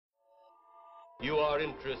You are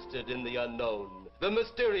interested in the unknown, the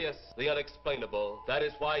mysterious, the unexplainable. That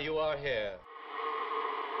is why you are here.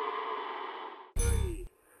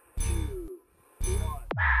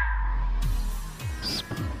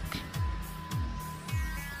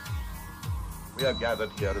 We are gathered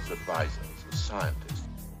here as advisors, as scientists.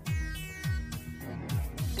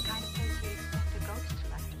 The kind of place we expect a ghost to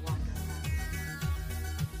like to wander around.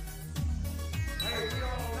 Hey, we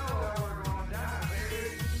all know that we're going down,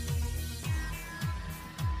 baby.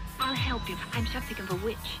 I'll help you. I'm something of a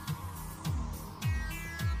witch.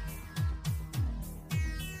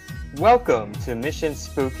 Welcome to Mission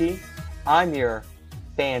Spooky. I'm your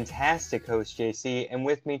fantastic host, JC, and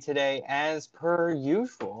with me today, as per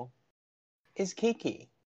usual, is Kiki.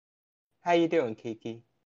 How you doing, Kiki?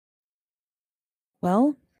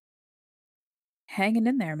 Well, hanging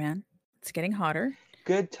in there, man. It's getting hotter.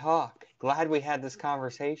 Good talk. Glad we had this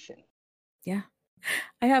conversation. Yeah.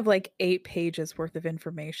 I have like 8 pages worth of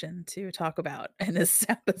information to talk about in this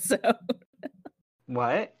episode.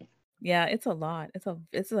 What? Yeah, it's a lot.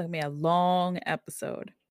 It's gonna be a long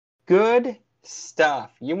episode. Good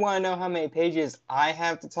stuff. You want to know how many pages I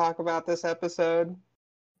have to talk about this episode?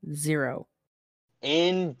 0.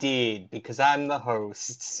 Indeed, because I'm the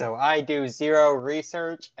host. So I do zero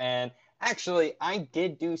research, and actually, I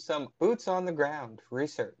did do some boots on the ground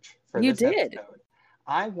research for You this did? episode.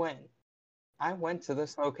 I went to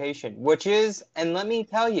this location, which is, and let me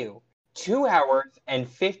tell you, 2 hours and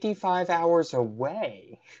 55 hours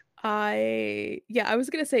away. I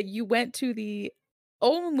was gonna say you went to the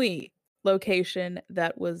only location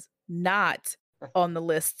that was not on the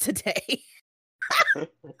list today.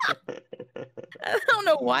 I don't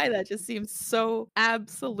know why that just seems so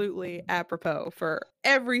absolutely apropos for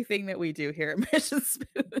everything that we do here at Mission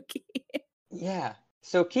Spooky. Yeah.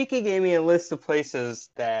 So Kiki gave me a list of places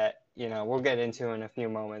that, we'll get into in a few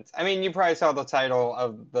moments. I mean, you probably saw the title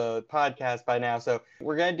of the podcast by now, so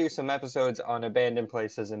we're going to do some episodes on abandoned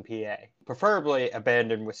places in PA. Preferably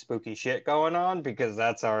abandoned with spooky shit going on, because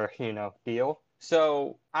that's our, deal.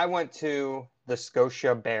 So I went to the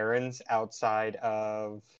Scotia Barrens outside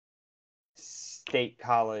of State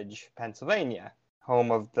College, Pennsylvania, home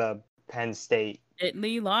of the Penn State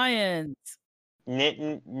Nittany Lions.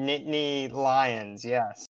 Nittany Lions,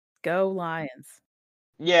 yes. Go Lions.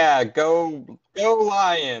 Yeah, go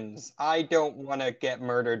Lions. I don't want to get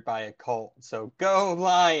murdered by a cult, so go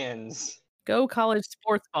Lions. Go college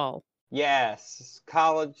sports ball. Yes,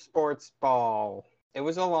 college sports ball. It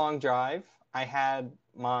was a long drive. I had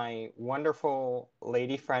my wonderful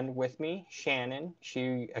lady friend with me, Shannon.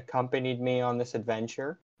 She accompanied me on this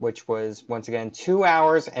adventure, which was, once again, 2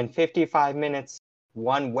 hours and 55 minutes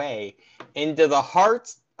one way into the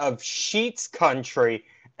heart of Sheets country.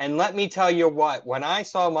 And let me tell you what, when I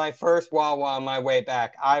saw my first Wawa on my way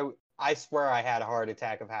back, I swear I had a heart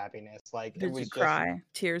attack of happiness. Like, Did it was you cry?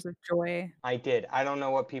 Tears of joy. I did. I don't know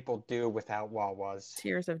what people do without Wawas.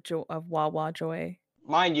 Tears of Wawa joy.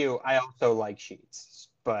 Mind you, I also like Sheets,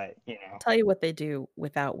 but, I'll tell you what they do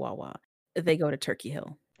without Wawa. They go to Turkey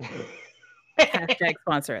Hill. Hashtag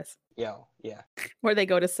sponsor us. Yo, yeah. Or they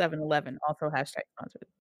go to 7-Eleven. Also hashtag sponsor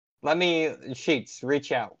us. Sheets,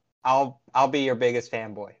 reach out. I'll be your biggest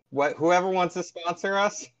fanboy. Whoever wants to sponsor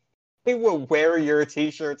us, we will wear your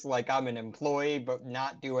t-shirts like I'm an employee, but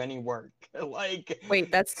not do any work. Like,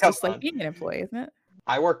 wait, that's come just like on. being an employee, isn't it?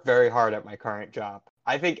 I work very hard at my current job.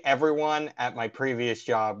 I think everyone at my previous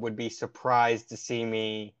job would be surprised to see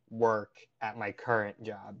me work at my current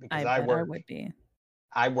job, because I would be.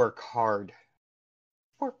 I work hard.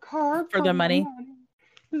 Work hard For the money?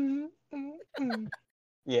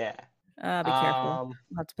 Yeah. Be careful. I'll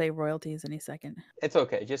have to pay royalties any second. It's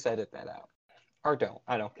okay. Just edit that out. Or don't.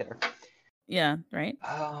 I don't care. Yeah, right?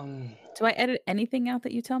 Do I edit anything out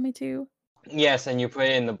that you tell me to? Yes, and you put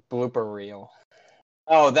it in the blooper reel.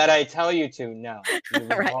 Oh, that I tell you to? No. You leave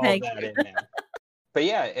Right, all thank that you. in there. But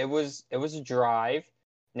yeah, it was a drive.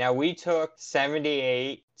 Now, we took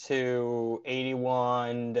 78 to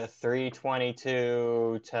 81 to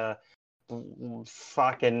 322 to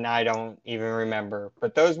fucking, I don't even remember.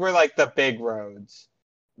 But those were like the big roads.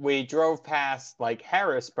 We drove past like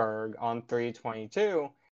Harrisburg on 322,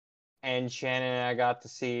 and Shannon and I got to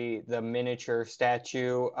see the miniature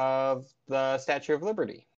statue of the Statue of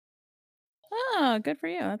Liberty. Oh, good for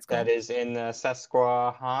you. That's cool. That is in the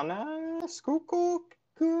Susquehanna,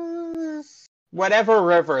 whatever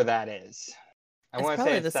river that is. I want to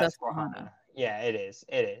say probably it's the Susquehanna. Susquehanna. Yeah, it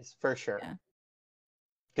is for sure. Yeah.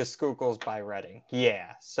 Because Schuylkill's by Reading.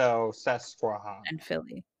 Yeah, so Susquehanna. And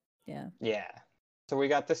Philly. Yeah. Yeah. So we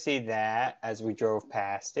got to see that as we drove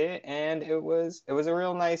past it, and it was a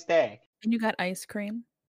real nice day. And you got ice cream?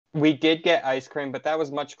 We did get ice cream, but that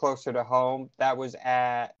was much closer to home. That was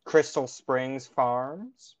at Crystal Springs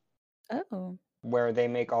Farms, Oh. where they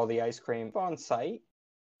make all the ice cream on site.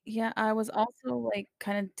 Yeah, I was also, like,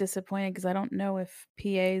 kinda disappointed because I don't know if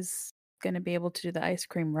PA's gonna be able to do the ice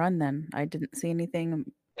cream run then. I didn't see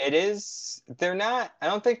anything. It is, they're not, I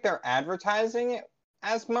don't think they're advertising it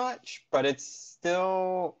as much, but it's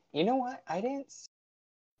still, you know what? I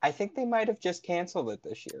think they might have just canceled it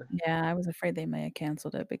this year. Yeah, I was afraid they may have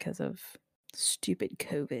canceled it because of stupid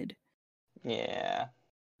COVID. Yeah.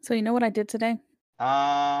 So you know what I did today?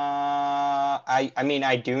 I mean,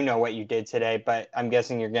 I do know what you did today, but I'm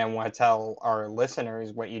guessing you're gonna want to tell our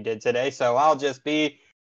listeners what you did today, so I'll just be,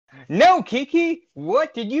 no, Kiki,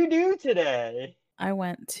 what did you do today? I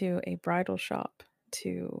went to a bridal shop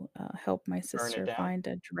to help my Burn it sister down? find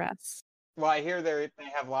a dress. Well, I hear they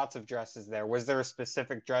have lots of dresses there. Was there a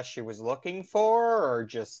specific dress she was looking for, or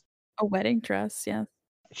just A wedding dress, yeah.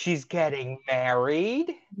 she's getting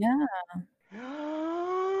married? Yeah.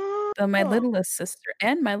 So my littlest sister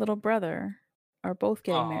and my little brother are both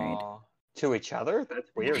getting married. Aw. To each other? That's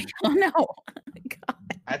weird. Oh no. God.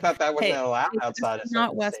 I thought that wasn't Hey, allowed this outside of is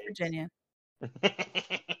not certain West states. Virginia.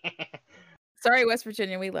 Sorry, West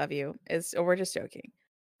Virginia, we love you. We're just joking.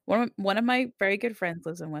 One of my very good friends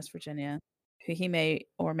lives in West Virginia, who he may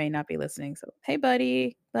or may not be listening. So, hey,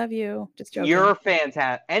 buddy, love you. Just joking. You're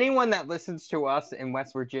fantastic. Anyone that listens to us in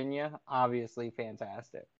West Virginia, obviously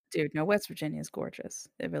fantastic. Dude, no, West Virginia is gorgeous.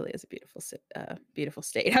 It really is a beautiful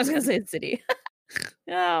state. I was gonna say city.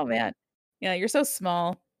 Oh man, yeah, you're so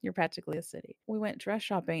small. You're practically a city. We went dress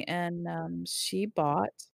shopping, and she bought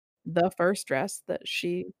the first dress that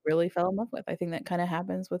she really fell in love with. I think that kind of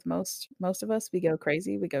happens with most of us. We go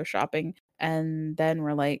crazy, we go shopping, and then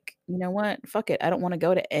we're like, you know what? Fuck it. I don't want to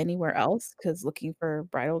go to anywhere else because looking for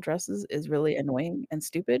bridal dresses is really annoying and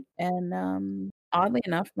stupid. And oddly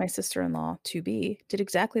enough, my sister-in-law to be did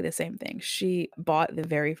exactly the same thing. She bought the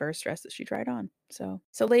very first dress that she tried on. So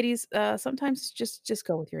ladies, sometimes just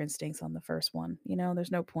go with your instincts on the first one. You know,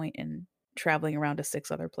 there's no point in traveling around to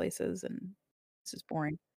 6 other places, and it's just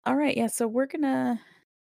boring. All right, yeah, so we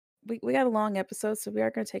got a long episode, so we are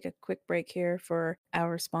gonna take a quick break here for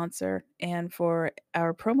our sponsor and for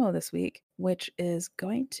our promo this week, which is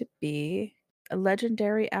going to be a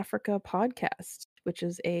Legendary Africa podcast, which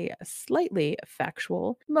is a slightly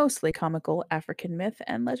factual, mostly comical African myth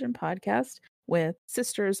and legend podcast with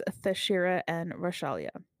sisters Thashira and Rashalia.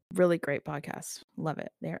 Really great podcast. Love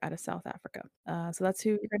it. They're out of South Africa. So that's who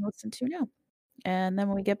you're going to listen to now. And then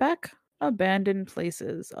when we get back, Abandoned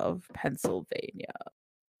Places of Pennsylvania.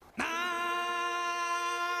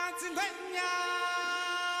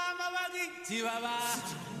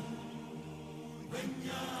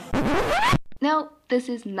 No, this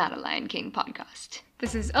is not a Lion King podcast.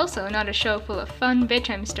 This is also not a show full of fun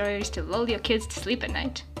bedtime stories to lull your kids to sleep at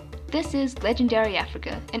night. This is Legendary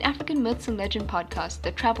Africa, an African myths and legend podcast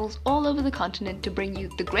that travels all over the continent to bring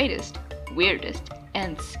you the greatest, weirdest,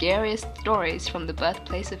 and scariest stories from the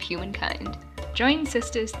birthplace of humankind. Join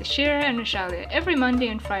sisters Thashira and Rashalia every Monday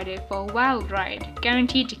and Friday for a wild ride,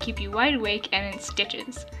 guaranteed to keep you wide awake and in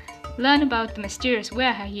stitches. Learn about the mysterious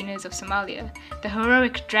were-hyenas of Somalia, the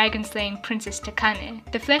heroic dragon-slaying Princess Takane,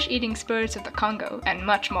 the flesh-eating spirits of the Congo, and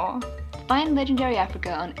much more. Find Legendary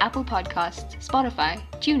Africa on Apple Podcasts, Spotify,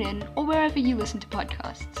 TuneIn, or wherever you listen to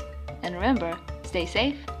podcasts. And remember, stay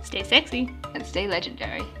safe, Stay sexy. and stay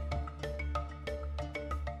legendary.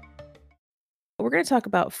 We're going to talk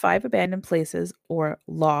about 5 abandoned places or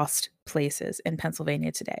lost places in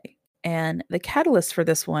Pennsylvania today. And the catalyst for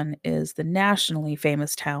this one is the nationally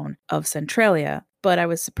famous town of Centralia. But I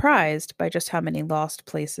was surprised by just how many lost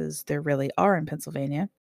places there really are in Pennsylvania.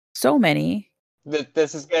 So many.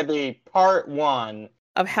 This is going to be part 1.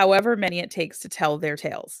 Of however many it takes to tell their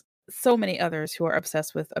tales. So many others who are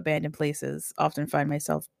obsessed with abandoned places often find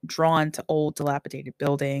myself drawn to old dilapidated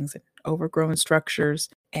buildings and overgrown structures.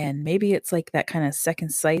 And maybe it's like that kind of second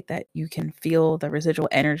sight that you can feel the residual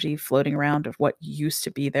energy floating around of what used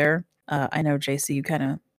to be there. I know, JC, you kind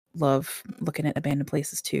of love looking at abandoned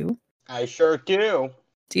places too. I sure do.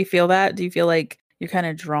 Do you feel that? Do you feel like you're kind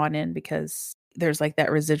of drawn in because there's like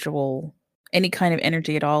that residual, any kind of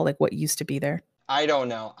energy at all, like what used to be there? I don't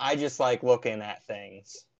know. I just like looking at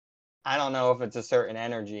things. I don't know if it's a certain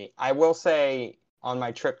energy. I will say on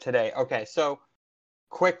my trip today. Okay, so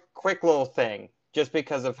quick little thing, just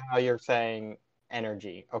because of how you're saying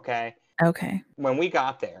energy, okay? Okay. When we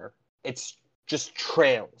got there, it's just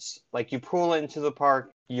trails. Like you pull into the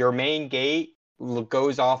park, your main gate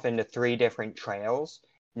goes off into 3 different trails.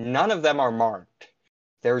 None of them are marked.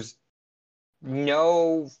 There's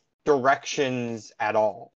no directions at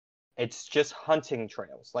all. It's just hunting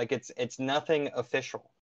trails. Like it's nothing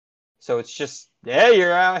official. So it's just, yeah,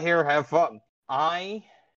 you're out here, have fun. I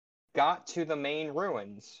got to the main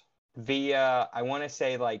ruins via, I want to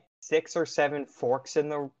say, like 6 or 7 forks in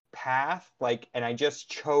the path, like, and I just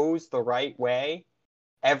chose the right way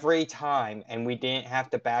every time, and we didn't have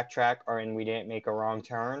to backtrack and we didn't make a wrong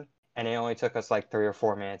turn, and it only took us like 3 or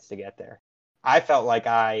 4 minutes to get there. I felt like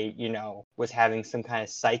I, was having some kind of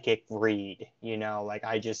psychic read, like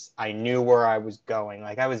I knew where I was going,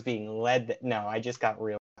 like I was being led. No, I just got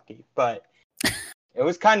real lucky, but it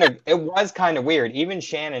was kind of weird. Even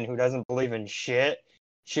Shannon, who doesn't believe in shit,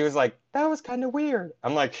 she was like, that was kind of weird.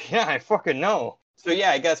 I'm like, yeah, I fucking know. So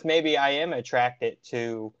yeah, I guess maybe I am attracted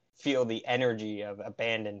to feel the energy of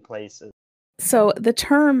abandoned places. So the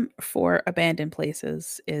term for abandoned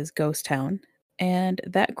places is ghost town, and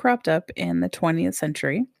that cropped up in the 20th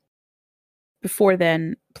century. Before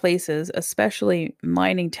then, places, especially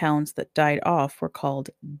mining towns that died off, were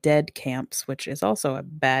called dead camps, which is also a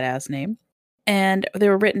badass name. And they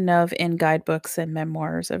were written of in guidebooks and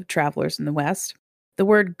memoirs of travelers in the West. The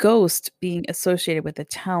word ghost being associated with a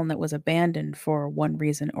town that was abandoned for one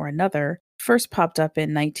reason or another first popped up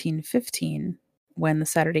in 1915 when the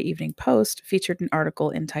Saturday Evening Post featured an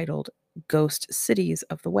article entitled Ghost Cities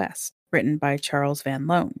of the West, written by Charles Van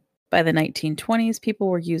Loan. By the 1920s, people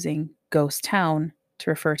were using ghost town to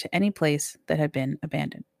refer to any place that had been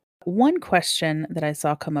abandoned. One question that I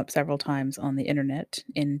saw come up several times on the internet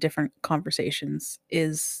in different conversations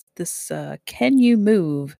is this, can you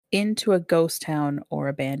move into a ghost town or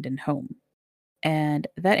abandoned home? And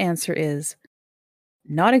that answer is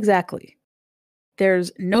not exactly.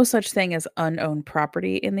 There's no such thing as unowned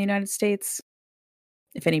property in the United States.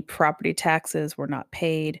 If any property taxes were not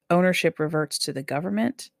paid, ownership reverts to the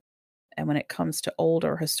government. And when it comes to old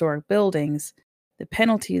or historic buildings, the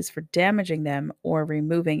penalties for damaging them or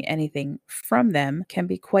removing anything from them can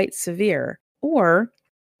be quite severe. Or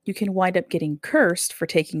you can wind up getting cursed for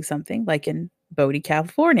taking something, like in Bodie,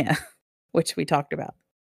 California, which we talked about.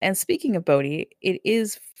 And speaking of Bodie, it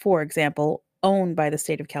is, for example, owned by the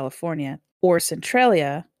state of California, or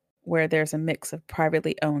Centralia, where there's a mix of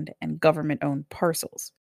privately owned and government-owned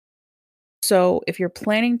parcels. So if you're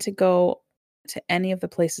planning to go to any of the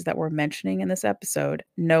places that we're mentioning in this episode,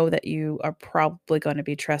 know that you are probably going to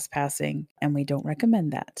be trespassing, and we don't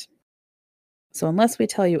recommend that. So unless we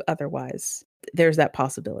tell you otherwise, there's that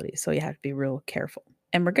possibility. So you have to be real careful.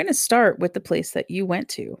 And we're going to start with the place that you went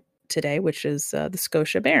to today, which is the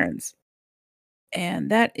Scotia Barrens.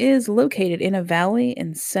 And that is located in a valley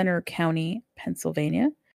in Center County, Pennsylvania,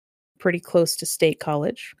 pretty close to State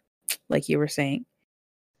College, like you were saying.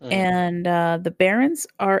 And the Barrens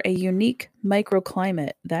are a unique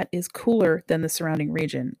microclimate that is cooler than the surrounding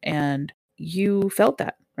region. And you felt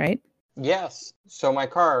that, right? Yes. So my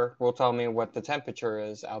car will tell me what the temperature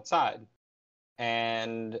is outside.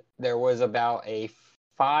 And there was about a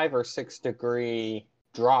 5 or 6 degree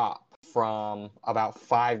drop from about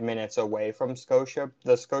 5 minutes away from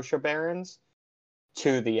the Scotia Barrens,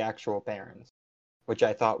 to the actual Barrens, which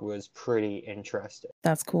I thought was pretty interesting.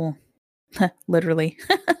 That's cool. Literally.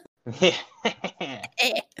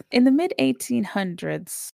 In the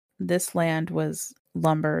mid-1800s, this land was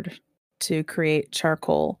lumbered to create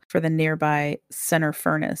charcoal for the nearby Center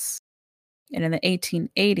Furnace. And in the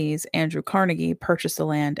 1880s, Andrew Carnegie purchased the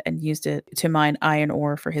land and used it to mine iron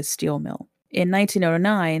ore for his steel mill. In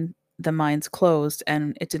 1909, the mines closed,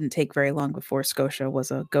 and it didn't take very long before Scotia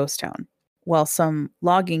was a ghost town. While some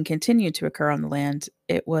logging continued to occur on the land,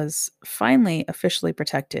 it was finally officially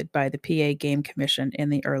protected by the PA Game Commission in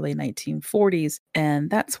the early 1940s, and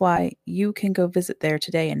that's why you can go visit there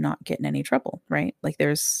today and not get in any trouble, right? Like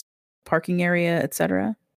there's parking area,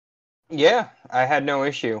 etc. Yeah, I had no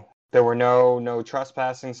issue. There were no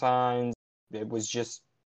trespassing signs. It was just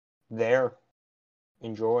there.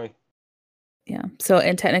 Enjoy. Yeah. So,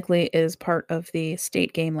 and technically is part of the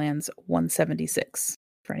State Game Lands 176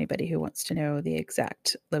 for anybody who wants to know the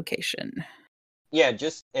exact location. Yeah,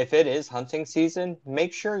 just if it is hunting season,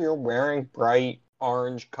 make sure you're wearing bright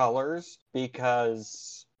orange colors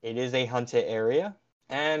because it is a hunted area,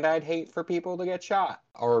 and I'd hate for people to get shot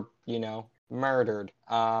or, murdered.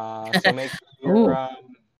 So make sure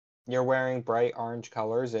you're wearing bright orange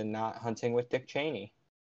colors and not hunting with Dick Cheney.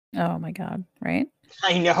 Oh my God, right?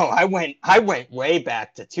 I know. I went way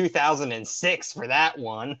back to 2006 for that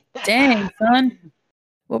one. Dang, son.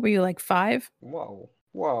 What were you, like 5? Whoa.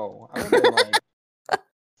 I was like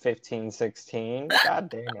 15, 16. God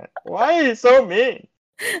damn it. Why are you so mean?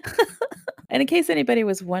 And in case anybody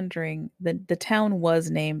was wondering, the town was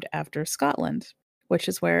named after Scotland, which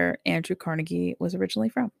is where Andrew Carnegie was originally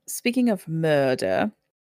from. Speaking of murder,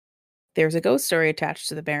 There's a ghost story attached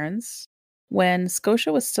to the Barrens. When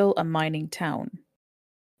Scotia was still a mining town,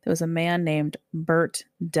 there was a man named Bert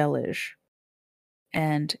Delige,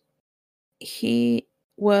 and he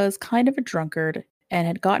was kind of a drunkard and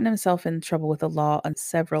had gotten himself in trouble with the law on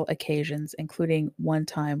several occasions, including one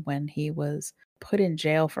time when he was put in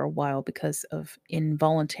jail for a while because of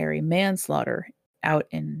involuntary manslaughter out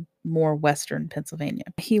in more western Pennsylvania.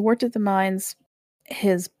 He worked at the mines.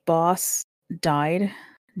 His boss died,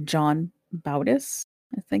 John Bowdis,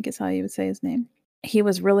 I think is how you would say his name. He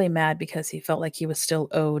was really mad because he felt like he was still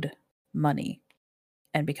owed money.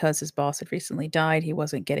 And because his boss had recently died, he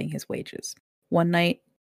wasn't getting his wages. One night,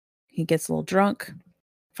 he gets a little drunk,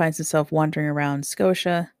 finds himself wandering around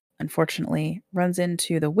Scotia, unfortunately runs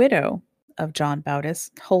into the widow of John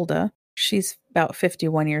Bowdis, Huldah. She's about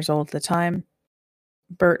 51 years old at the time.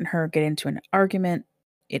 Bert and her get into an argument.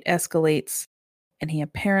 It escalates, and he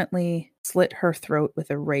apparently slit her throat with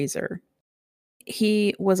a razor.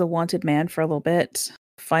 He was a wanted man for a little bit.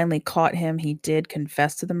 Finally caught him. He did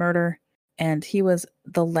confess to the murder, and he was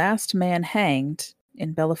the last man hanged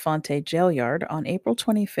in Bellefonte jail yard on April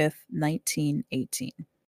 25th, 1918.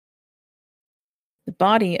 The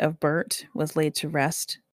body of Bert was laid to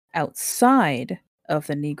rest outside of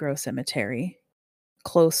the Negro Cemetery,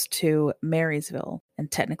 close to Marysville, and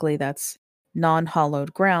technically that's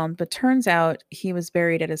non-hollowed ground, but turns out he was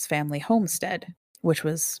buried at his family homestead, which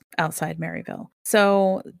was outside Maryville.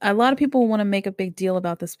 So a lot of people want to make a big deal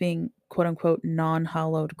about this being quote-unquote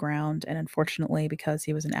non-hollowed ground, and unfortunately, because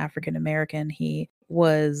he was an African American, you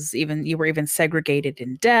were even segregated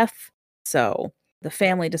in death. So the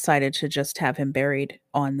family decided to just have him buried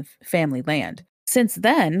on the family land. Since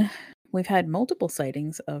then, we've had multiple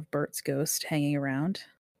sightings of Bert's ghost hanging around,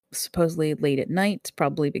 supposedly late at night,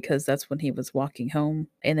 probably because that's when he was walking home.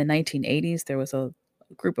 In the 1980s, there was a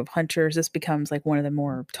group of hunters. This becomes like one of the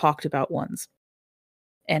more talked about ones.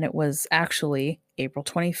 And it was actually April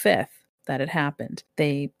 25th that it happened.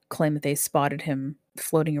 They claim that they spotted him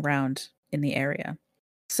floating around in the area.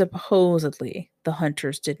 Supposedly, the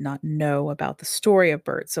hunters did not know about the story of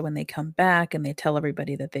Bert. So when they come back and they tell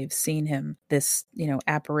everybody that they've seen him, this,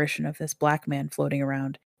 apparition of this black man floating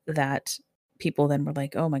around, that people then were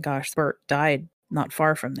like, oh my gosh, Bert died not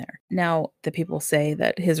far from there. Now, the people say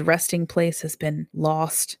that his resting place has been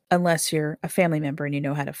lost unless you're a family member and you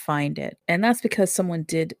know how to find it. And that's because someone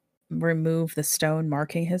did remove the stone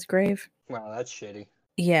marking his grave. Wow, that's shitty.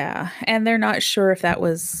 Yeah, and they're not sure if that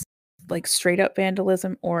was like straight up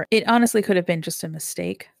vandalism, or it honestly could have been just a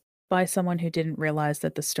mistake by someone who didn't realize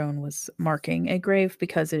that the stone was marking a grave,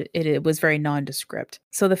 because it was very nondescript.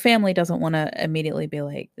 So the family doesn't want to immediately be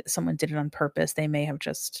like, someone did it on purpose. They may have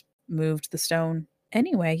just moved the stone.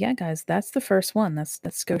 Anyway, yeah, guys, that's the first one. That's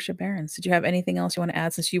Scotia Barrens. Did you have anything else you want to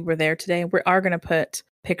add since you were there today? We are going to put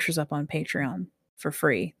pictures up on Patreon for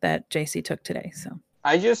free that JC took today. So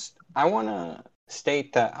I want to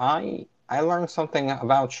state that I learned something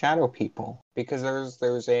about shadow people, because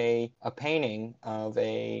there's a painting of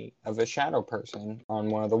a shadow person on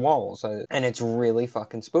one of the walls, and it's really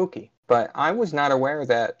fucking spooky. But I was not aware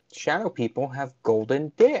that shadow people have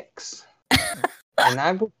golden dicks. And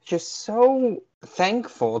I was just so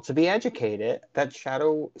thankful to be educated that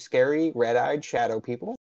scary red-eyed shadow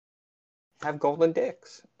people have golden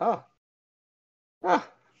dicks.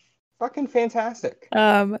 Fucking fantastic.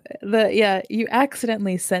 You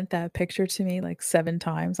accidentally sent that picture to me like 7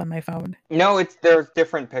 times on my phone. No, they're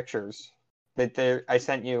different pictures. I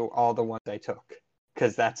sent you all the ones I took,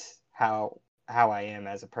 because that's how I am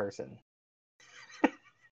as a person.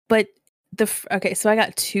 But so I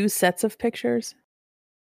got 2 sets of pictures.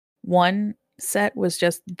 One set was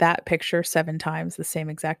just that picture 7 times, the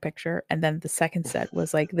same exact picture, and then the second set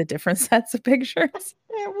was like the different sets of pictures.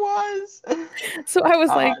 It was. So I was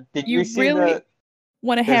like, did you really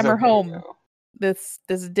want to hammer home this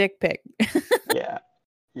dick pic? Yeah.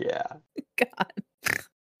 God.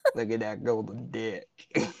 Look at that golden dick.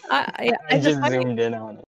 I just zoomed in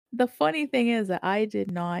on it. The funny thing is that I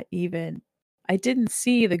didn't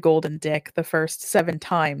see the golden dick the first 7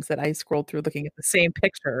 times that I scrolled through looking at the same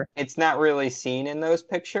picture. It's not really seen in those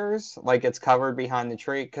pictures, like it's covered behind the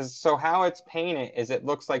tree, so how it's painted is it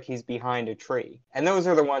looks like he's behind a tree. And those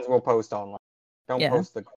are the ones we'll post online. Don't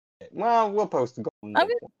post the golden dick. Well, we'll post the golden dick. I'm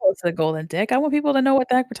going to post the golden dick. I want people to know what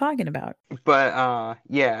the heck we're talking about. But,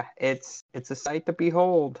 yeah, it's a sight to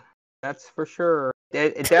behold. That's for sure.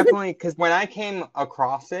 It definitely, because when I came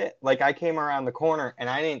across it, like I came around the corner and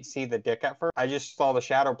I didn't see the dick at first. I just saw the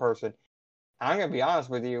shadow person. I'm going to be honest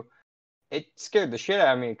with you. It scared the shit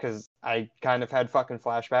out of me, because I kind of had fucking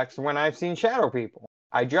flashbacks when I've seen shadow people.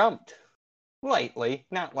 I jumped lightly,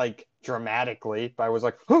 not like dramatically, but I was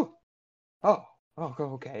like, whew. oh,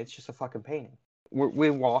 okay, it's just a fucking painting. We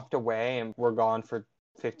walked away and we're gone for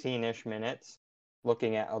 15-ish minutes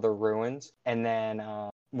looking at other ruins. And then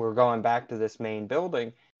we're going back to this main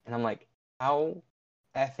building. And I'm like, how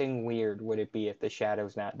effing weird would it be if the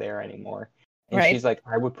shadow's not there anymore? And Right. she's like,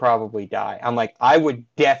 I would probably die. I'm like, I would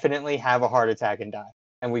definitely have a heart attack and die.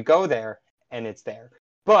 And we go there and it's there.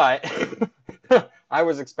 But I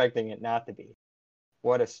was expecting it not to be.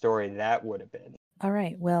 What a story that would have been. All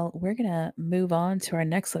right. Well, we're going to move on to our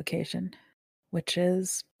next location, which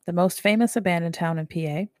is the most famous abandoned town in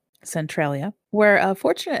PA, Centralia. We're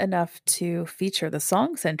fortunate enough to feature the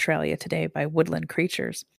song Centralia today by Woodland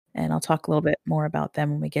Creatures. And I'll talk a little bit more about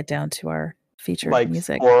them when we get down to our featured Like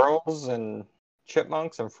music. squirrels and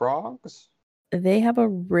chipmunks and frogs? They have a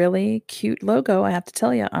really cute logo. I have to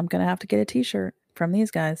tell you, I'm going to have to get a t-shirt from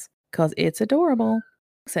these guys because it's adorable.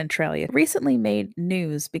 Centralia recently made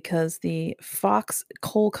news because the Fox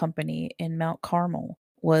Coal Company in Mount Carmel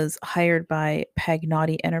was hired by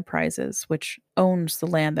Pagnotti Enterprises, which owns the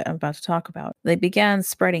land that I'm about to talk about. They began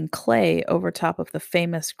spreading clay over top of the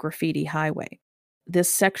famous graffiti highway.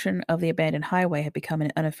 This section of the abandoned highway had become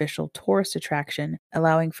an unofficial tourist attraction,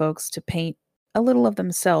 allowing folks to paint a little of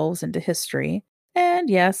themselves into history. And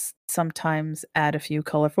yes, sometimes add a few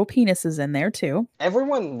colorful penises in there too.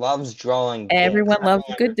 Everyone loves drawing dicks. Everyone I loves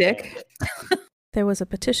don't a good understand dick. it. There was a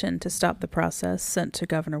petition to stop the process sent to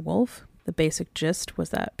Governor Wolf. The basic gist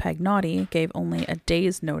was that Pagnotti gave only a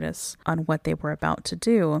day's notice on what they were about to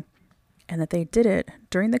do, and that they did it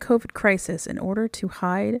during the COVID crisis in order to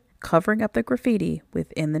hide covering up the graffiti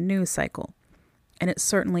within the news cycle. And it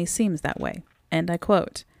certainly seems that way. And I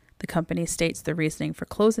quote, "The company states the reasoning for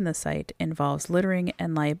closing the site involves littering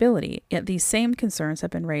and liability, yet these same concerns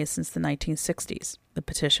have been raised since the 1960s. The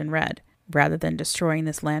petition read, "Rather than destroying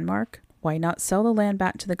this landmark, why not sell the land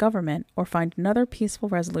back to the government or find another peaceful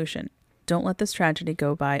resolution? Don't let this tragedy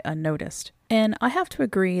go by unnoticed." And I have to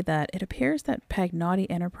agree that it appears that Pagnotti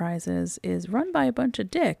Enterprises is run by a bunch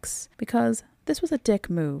of dicks, because this was a dick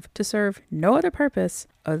move to serve no other purpose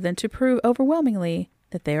other than to prove overwhelmingly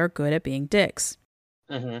that they are good at being dicks.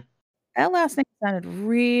 Mm-hmm. That last name sounded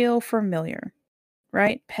real familiar,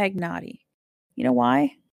 right? Pagnotti. You know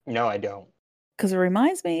why? No, I don't. Because it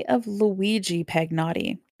reminds me of Luigi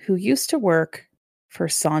Pagnotti, who used to work for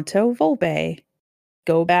Santo Volpe.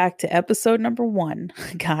 Go back to episode number 1,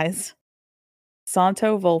 guys.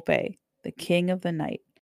 Santo Volpe, the king of the night.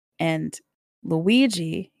 And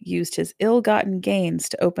Luigi used his ill-gotten gains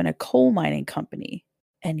to open a coal mining company.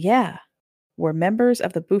 And yeah, we're members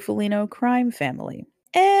of the Bufalino crime family.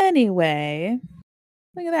 Anyway,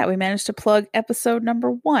 look at that. We managed to plug episode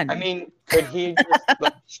number 1. I mean, could he just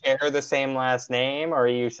like, share the same last name, or are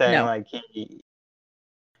you saying No. like he?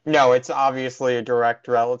 No, it's obviously a direct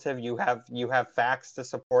relative. You have facts to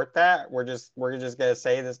support that. We're just gonna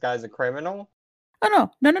say this guy's a criminal.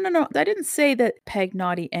 Oh, no. I didn't say that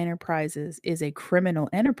Pagnotti Enterprises is a criminal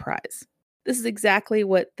enterprise. This is exactly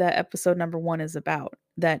what the episode number 1 is about.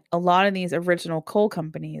 That a lot of these original coal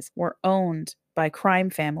companies were owned by crime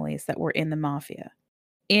families that were in the mafia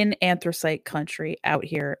in anthracite country out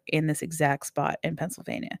here in this exact spot in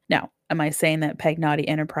Pennsylvania. Now, am I saying that Pagnotti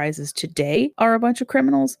Enterprises today are a bunch of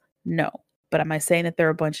criminals? No. But am I saying that they're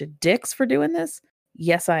a bunch of dicks for doing this?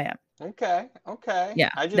 Yes, I am. Okay. Yeah,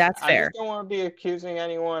 I just that's fair. don't want to be accusing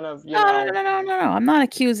anyone of No. I'm not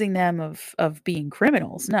accusing them of being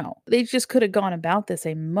criminals. No. They just could have gone about this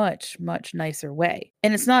a much, much nicer way.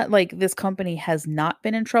 And it's not like this company has not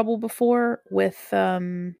been in trouble before with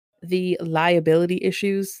the liability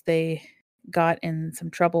issues. They got in some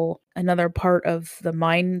trouble. Another part of the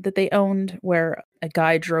mine that they owned where a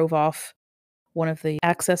guy drove off one of the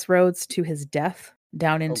access roads to his death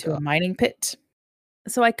down into a God. mining pit.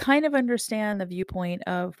 So I kind of understand the viewpoint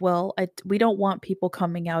of, well, we don't want people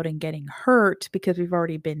coming out and getting hurt because we've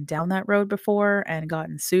already been down that road before and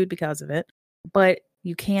gotten sued because of it. But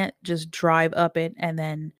you can't just drive up it and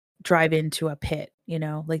then drive into a pit, you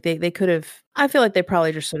know? Like they could have, I feel like they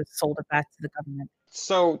probably just sort of sold it back to the government.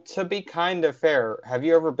 So to be kind of fair, have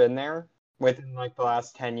you ever been there within like the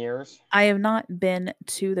last 10 years? I have not been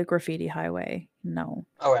to the graffiti highway. No.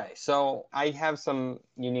 Okay, so I have some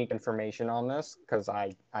unique information on this because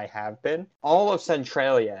I have been. All of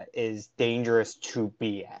Centralia is dangerous to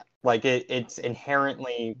be at. Like it's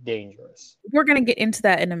inherently dangerous. We're going to get into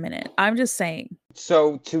that in a minute. I'm just saying.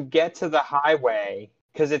 So to get to the highway,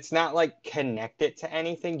 because it's not like connected to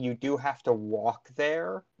anything, you do have to walk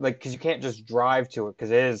there. Like, because you can't just drive to it because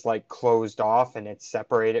it is like closed off and it's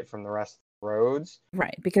separated from the rest of the roads.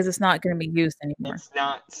 Right, because it's not going to be used anymore. It's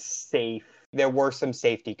not safe. There were some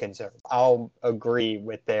safety concerns. I'll agree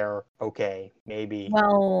with their, okay, maybe.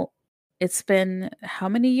 Well, It's been how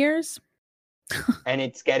many years? And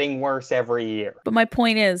it's getting worse every year. But my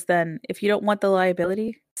point is then, if you don't want the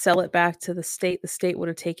liability, sell it back to the state. The state would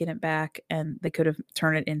have taken it back and they could have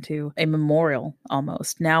turned it into a memorial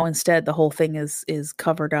almost. Now instead the whole thing is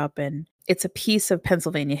covered up, and it's a piece of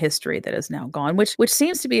Pennsylvania history that is now gone, which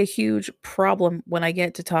seems to be a huge problem when I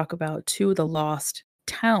get to talk about two of the lost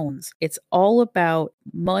towns. It's all about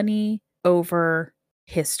money over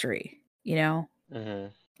history, you know? Mm-hmm.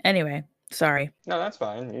 Anyway, sorry. No, that's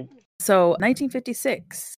fine. So,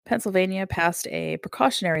 1956, Pennsylvania passed a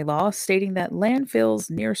precautionary law stating that landfills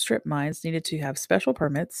near strip mines needed to have special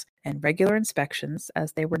permits and regular inspections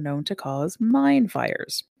as they were known to cause mine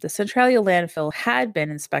fires. The Centralia landfill had been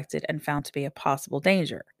inspected and found to be a possible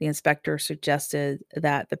danger. The inspector suggested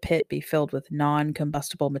that the pit be filled with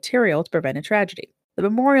non-combustible material to prevent a tragedy. The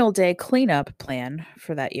Memorial Day cleanup plan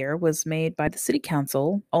for that year was made by the city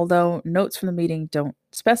council, although notes from the meeting don't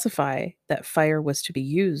specify that fire was to be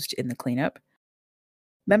used in the cleanup.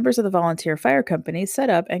 Members of the volunteer fire company set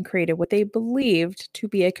up and created what they believed to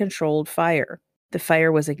be a controlled fire. The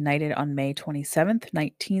fire was ignited on May 27th,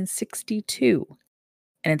 1962,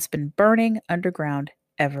 and it's been burning underground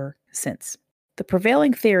ever since. The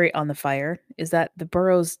prevailing theory on the fire is that the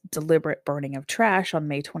borough's deliberate burning of trash on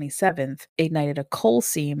May 27th ignited a coal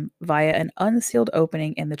seam via an unsealed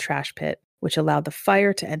opening in the trash pit, which allowed the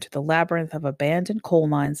fire to enter the labyrinth of abandoned coal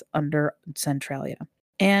mines under Centralia.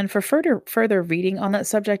 And for further reading on that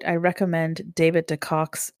subject, I recommend David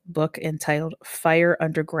DeCock's book entitled Fire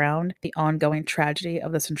Underground, The Ongoing Tragedy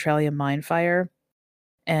of the Centralia Mine Fire.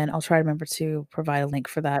 And I'll try to remember to provide a link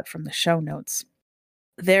for that from the show notes.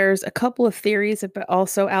 There's a couple of theories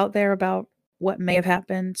also out there about what may have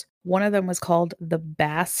happened. One of them was called the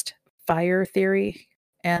Bast fire theory,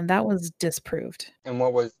 and that was disproved. And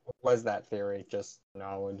what was that theory? Just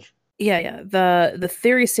knowledge. Yeah. The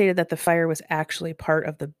theory stated that the fire was actually part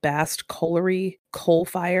of the Bast Colliery coal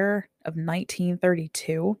fire of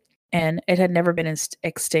 1932, and it had never been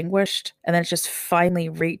extinguished, and then it just finally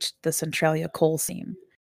reached the Centralia coal seam.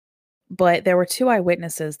 But there were two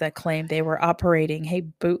eyewitnesses that claimed they were operating a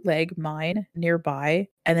bootleg mine nearby.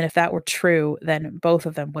 And then if that were true, then both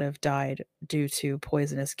of them would have died due to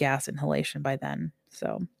poisonous gas inhalation by then.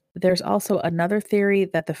 So there's also another theory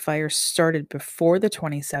that the fire started before the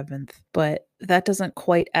 27th, but that doesn't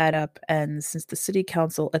quite add up. And since the city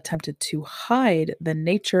council attempted to hide the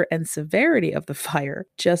nature and severity of the fire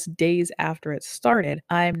just days after it started,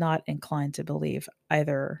 I'm not inclined to believe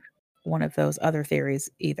either one of those other theories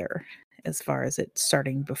either, as far as it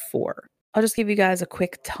starting before. I'll just give you guys a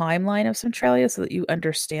quick timeline of Centralia so that you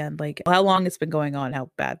understand like how long it's been going on, how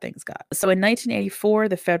bad things got. So in 1984,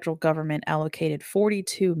 the federal government allocated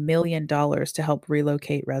 $42 million to help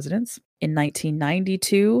relocate residents. In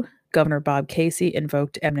 1992, Governor Bob Casey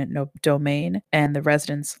invoked eminent domain, and the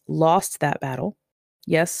residents lost that battle.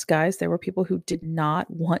 Yes, guys, there were people who did not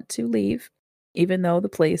want to leave, even though the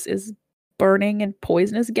place is burning and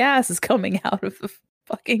poisonous gas is coming out of the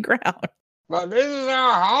fucking ground. But this is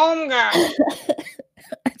our home, guys.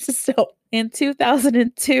 So in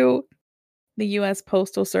 2002, the U.S.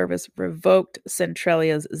 Postal Service revoked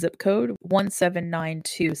Centralia's zip code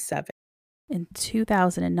 17927. In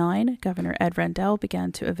 2009, Governor Ed Rendell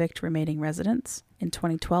began to evict remaining residents. In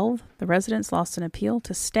 2012, the residents lost an appeal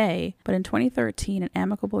to stay, but in 2013, an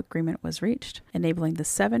amicable agreement was reached, enabling the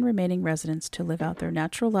 7 remaining residents to live out their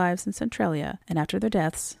natural lives in Centralia, and after their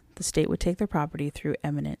deaths, the state would take their property through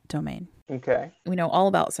eminent domain. Okay. We know all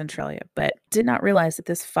about Centralia, but did not realize that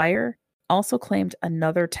this fire also claimed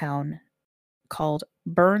another town called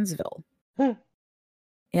Burnsville.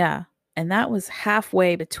 Yeah. And that was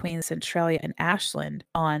halfway between Centralia and Ashland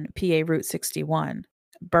on PA Route 61.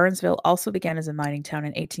 Burnsville also began as a mining town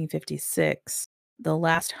in 1856. The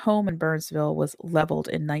last home in Burnsville was leveled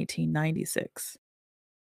in 1996.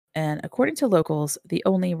 And according to locals, the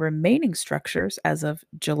only remaining structures as of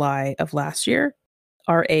July of last year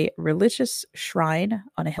are a religious shrine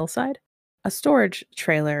on a hillside, a storage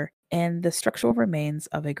trailer, and the structural remains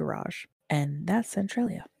of a garage. And that's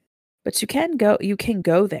Centralia. But you can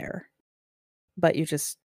go there, but you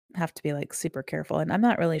just have to be like super careful. And I'm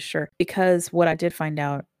not really sure, because what I did find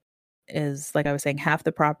out is, like I was saying, half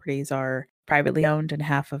the properties are privately owned and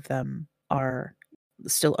half of them are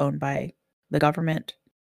still owned by the government.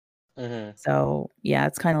 Mm-hmm. So yeah,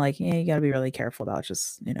 it's kind of like, you got to be really careful about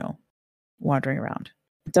just, wandering around.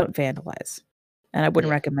 Don't vandalize. And I wouldn't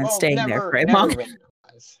recommend staying there for very long.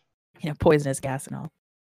 Poisonous gas and all.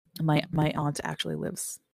 My aunt actually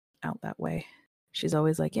lives out that way. She's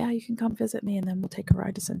always like, yeah, you can come visit me and then we'll take a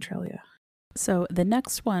ride to Centralia. So the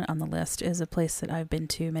next one on the list is a place that I've been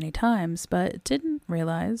to many times, but didn't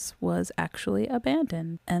realize was actually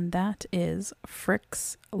abandoned, and that is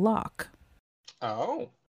Frick's Lock. Oh.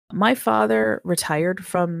 My father retired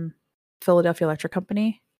from Philadelphia Electric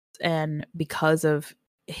Company, and because of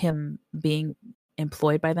him being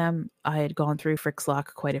employed by them, I had gone through Frick's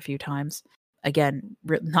Lock quite a few times. Again,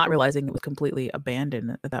 not realizing it was completely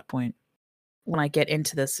abandoned at that point. When I get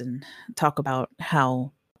into this and talk about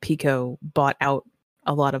how Pico bought out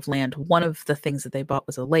a lot of land, one of the things that they bought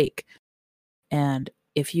was a lake. And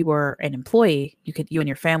if you were an employee, you and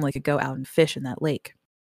your family could go out and fish in that lake.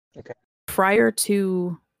 Okay. Prior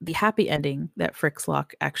to the happy ending that Frick's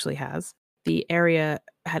Lock actually has, the area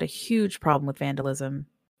had a huge problem with vandalism.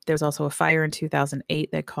 There was also a fire in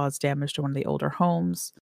 2008 that caused damage to one of the older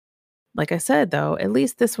homes. Like I said, though, at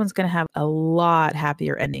least this one's going to have a lot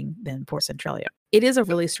happier ending than Port Centralia. It is a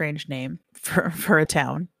really strange name for a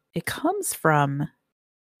town. It comes from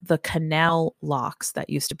the canal locks that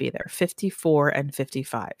used to be there, 54 and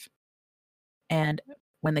 55. And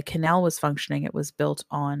when the canal was functioning, it was built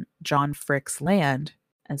on John Frick's land,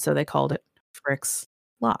 and so they called it Frick's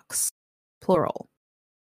Locks, plural.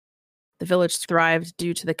 The village thrived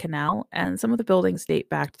due to the canal, and some of the buildings date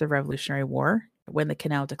back to the Revolutionary War. When the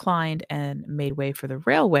canal declined and made way for the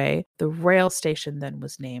railway, the rail station then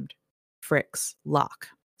was named Frick's Lock.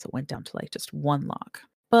 So it went down to like just one lock.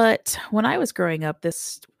 But when I was growing up,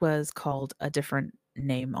 this was called a different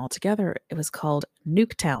name altogether. It was called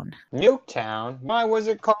Nuketown. Nuketown? Why was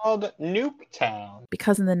it called Nuketown?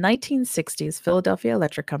 Because in the 1960s, Philadelphia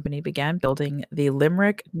Electric Company began building the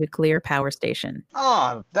Limerick Nuclear Power Station.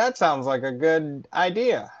 Oh, that sounds like a good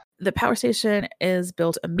idea. The power station is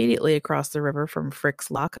built immediately across the river from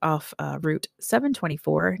Frick's Lock off Route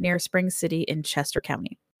 724 near Spring City in Chester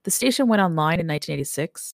County. The station went online in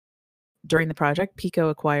 1986. During the project, Pico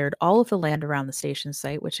acquired all of the land around the station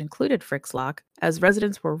site, which included Frick's Lock. As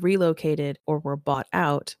residents were relocated or were bought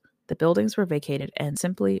out, the buildings were vacated and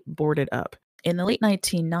simply boarded up. In the late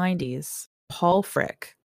 1990s, Paul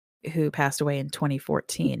Frick, who passed away in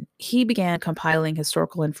 2014, he began compiling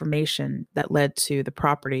historical information that led to the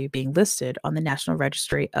property being listed on the National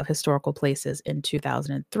Registry of Historical Places in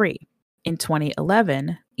 2003. In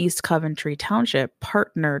 2011, East Coventry Township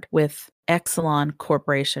partnered with Exelon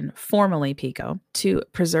Corporation, formerly Pico, to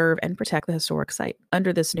preserve and protect the historic site.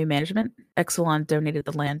 Under this new management, Exelon donated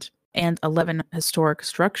the land and 11 historic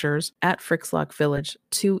structures at Frick's Lock Village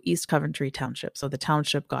to East Coventry Township. So the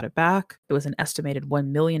township got it back. It was an estimated $1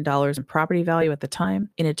 million in property value at the time.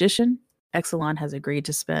 In addition, Exelon has agreed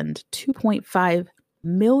to spend $2.5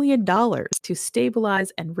 million to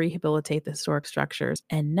stabilize and rehabilitate the historic structures.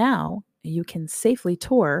 And now you can safely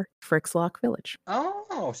tour Frick's Lock Village.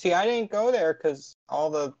 Oh, see, I didn't go there because all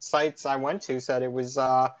the sites I went to said it was,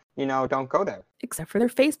 don't go there. Except for their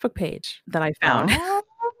Facebook page that I found.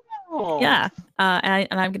 Oh. Yeah. And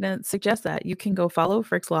I'm going to suggest that you can go follow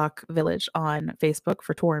Frick's Lock Village on Facebook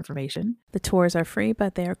for tour information. The tours are free,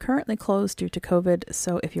 but they are currently closed due to COVID.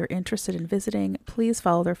 So if you're interested in visiting, please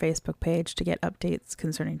follow their Facebook page to get updates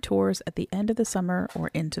concerning tours at the end of the summer or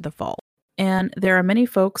into the fall. And there are many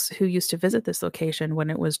folks who used to visit this location when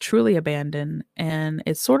it was truly abandoned, and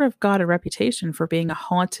it sort of got a reputation for being a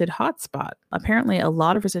haunted hotspot. Apparently, a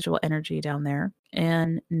lot of residual energy down there,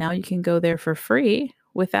 and now you can go there for free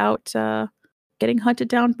without getting hunted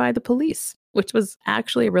down by the police, which was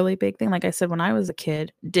actually a really big thing. Like I said, when I was a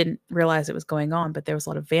kid, didn't realize it was going on, but there was a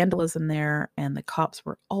lot of vandalism there and the cops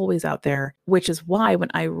were always out there, which is why when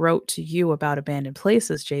I wrote to you about abandoned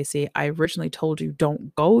places, JC, I originally told you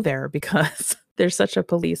don't go there because there's such a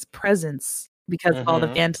police presence because of all the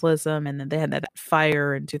vandalism, and then they had that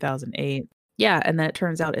fire in 2008. Yeah, and then it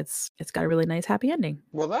turns out it's got a really nice happy ending.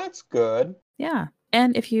 Well, that's good. Yeah.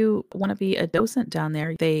 And if you want to be a docent down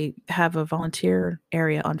there, they have a volunteer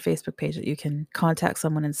area on Facebook page that you can contact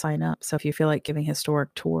someone and sign up. So if you feel like giving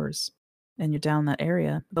historic tours and you're down that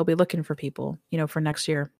area, they'll be looking for people, for next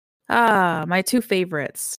year. My two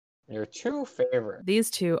favorites. Your two favorites. These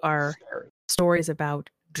two are stories about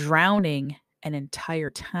drowning an entire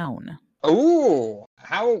town. Ooh,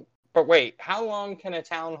 but wait, how long can a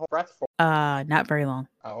town hold breath for? Not very long.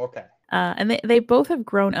 Oh, okay. And they both have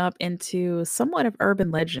grown up into somewhat of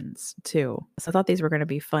urban legends, too. So I thought these were going to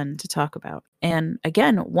be fun to talk about. And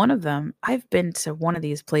again, one of them, I've been to one of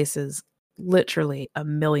these places literally a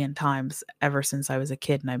million times ever since I was a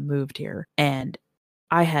kid and I moved here. And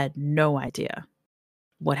I had no idea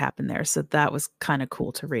what happened there. So that was kind of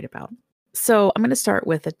cool to read about. So I'm going to start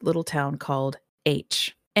with a little town called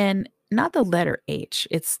H. And not the letter H.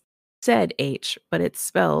 It's said H, but it's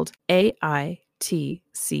spelled AITCH.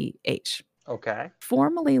 Okay.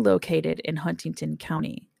 Formerly located in Huntington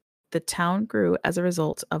County, the town grew as a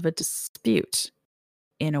result of a dispute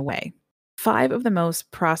in a way. 5 of the most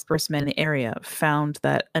prosperous men in the area found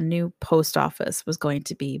that a new post office was going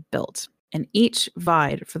to be built, and each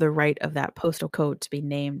vied for the right of that postal code to be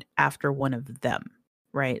named after one of them,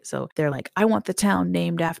 right? So they're like, I want the town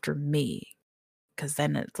named after me, because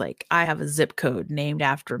then it's like, I have a zip code named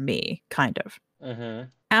after me, kind of. Mm-hmm.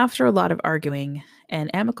 After a lot of arguing, an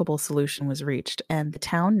amicable solution was reached, and the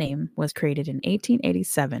town name was created in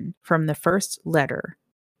 1887 from the first letter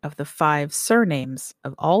of the 5 surnames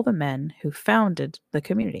of all the men who founded the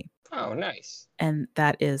community. Oh, nice. And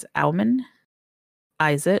that is Aumann,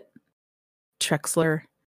 Izett, Trexler,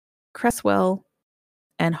 Cresswell,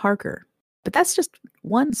 and Harker. But that's just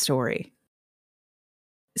one story.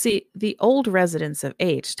 See, the old residents of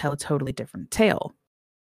H tell a totally different tale.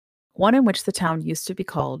 One in which the town used to be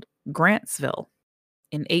called Grantsville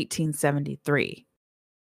in 1873.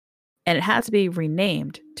 And it had to be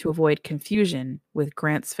renamed to avoid confusion with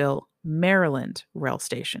Grantsville, Maryland rail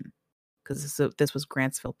station, because this was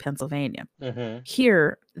Grantsville, Pennsylvania. Mm-hmm.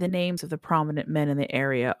 Here, the names of the prominent men in the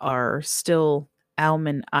area are still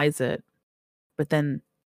Aumann, Izett, but then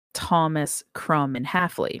Thomas, Crum, and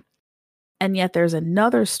Hafley. And yet there's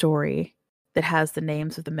another story that has the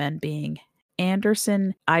names of the men being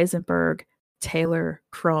Anderson, Eisenberg, Taylor,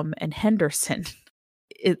 Crum, and Henderson.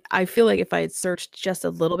 I feel like if I had searched just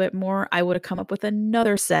a little bit more, I would have come up with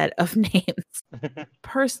another set of names.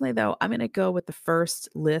 Personally, though, I'm going to go with the first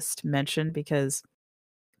list mentioned because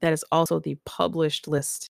that is also the published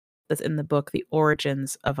list that's in the book, The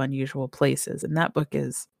Origins of Unusual Places. And that book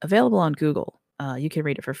is available on Google. You can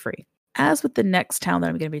read it for free. As with the next town that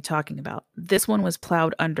I'm going to be talking about, this one was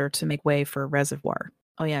plowed under to make way for a reservoir.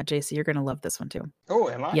 Oh yeah, JC, you're going to love this one too. Oh,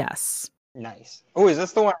 am I? Yes. Nice. Oh, is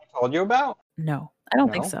this the one I told you about? No, I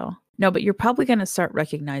don't think No? so. No, but you're probably going to start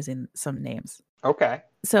recognizing some names. Okay.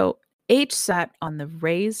 So H sat on the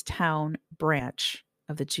Raystown branch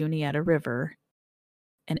of the Juniata River,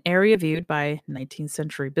 an area viewed by 19th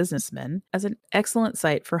century businessmen as an excellent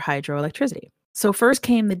site for hydroelectricity. So first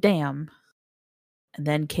came the dam, and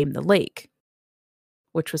then came the lake,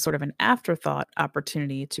 which was sort of an afterthought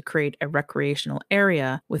opportunity to create a recreational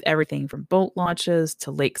area with everything from boat launches to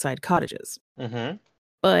lakeside cottages. Mm-hmm.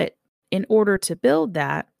 But in order to build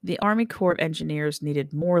that, the Army Corps of Engineers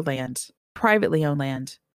needed more land, privately owned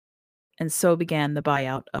land, and so began the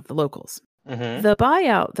buyout of the locals. Mm-hmm. The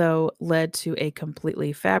buyout, though, led to a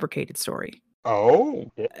completely fabricated story. Oh.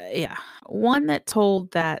 Yeah. One that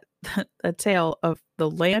told that a tale of the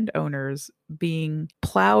landowners being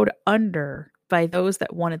plowed under by those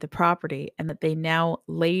that wanted the property, and that they now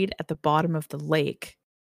laid at the bottom of the lake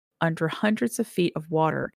under hundreds of feet of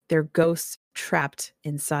water, their ghosts trapped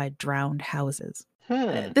inside drowned houses.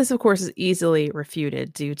 This, of course, is easily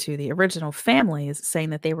refuted due to the original families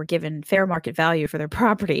saying that they were given fair market value for their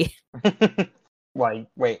property. Like,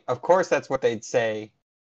 wait, of course that's what they'd say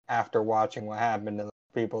after watching what happened to the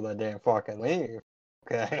people that didn't fucking leave.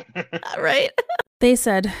 Okay. Right? They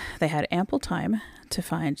said they had ample time to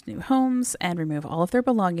find new homes and remove all of their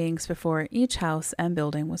belongings before each house and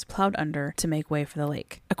building was plowed under to make way for the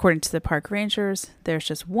lake. According to the park rangers, there's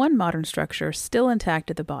just one modern structure still intact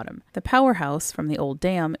at the bottom. The powerhouse from the old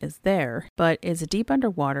dam is there, but is deep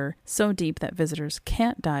underwater, so deep that visitors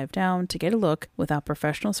can't dive down to get a look without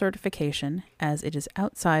professional certification, as it is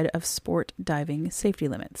outside of sport diving safety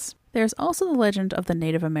limits. There's also the legend of the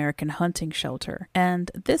Native American hunting shelter,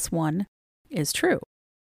 and this one is true.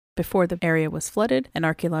 Before the area was flooded, an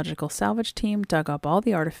archaeological salvage team dug up all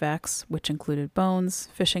the artifacts, which included bones,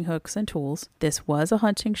 fishing hooks, and tools. This was a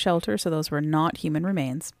hunting shelter, so those were not human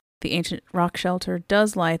remains. The ancient rock shelter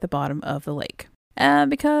does lie at the bottom of the lake.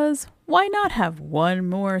 Because why not have one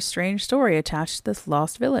more strange story attached to this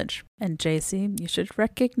lost village? And JC, you should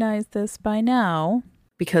recognize this by now,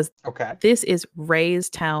 because this is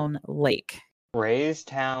Raystown Lake.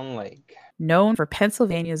 Raystown Lake. Known for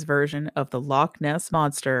Pennsylvania's version of the Loch Ness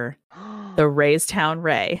Monster, the Raystown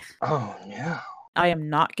Ray. Oh, no. I am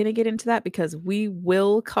not going to get into that because we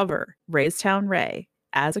will cover Raystown Ray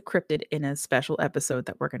as a cryptid in a special episode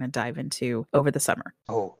that we're going to dive into over the summer.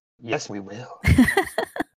 Oh, yes, we will.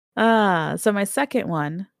 So my second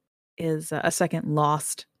one is a second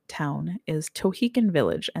lost town is Tohickon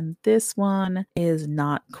Village, and this one is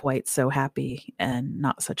not quite so happy and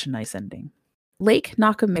not such a nice ending. Lake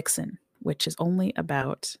Nakamixon, which is only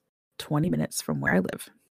about 20 minutes from where I live,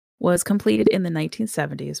 was completed in the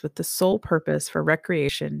 1970s with the sole purpose for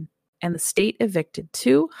recreation, and the state evicted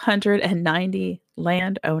 290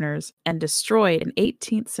 landowners and destroyed an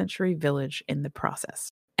 18th century village in the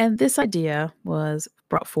process. And this idea was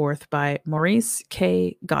brought forth by Maurice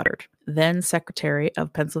K. Goddard, then Secretary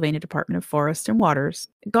of Pennsylvania Department of Forest and Waters,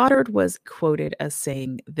 Goddard was quoted as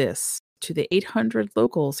saying this to the 800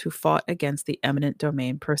 locals who fought against the eminent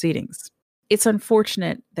domain proceedings. "It's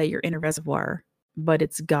unfortunate that you're in a reservoir, but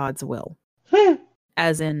it's God's will."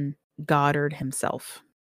 As in Goddard himself.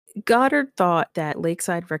 Goddard thought that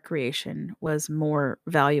lakeside recreation was more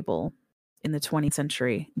valuable in the 20th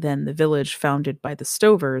century than the village founded by the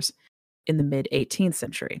Stovers in the mid-18th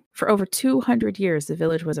century. For over 200 years, the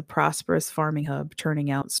village was a prosperous farming hub,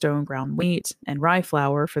 turning out stone ground wheat and rye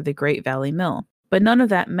flour for the Great Valley Mill. But none of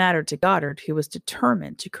that mattered to Goddard, who was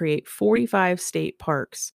determined to create 45 state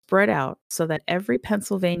parks spread out so that every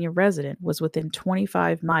Pennsylvania resident was within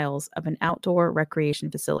 25 miles of an outdoor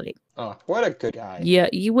recreation facility. Oh, what a good guy. Yeah,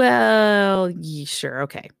 sure,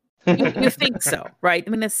 okay. You think so, right? I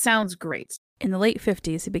mean, this sounds great. In the late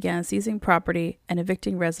 50s, he began seizing property and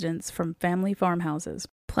evicting residents from family farmhouses,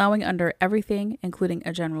 plowing under everything, including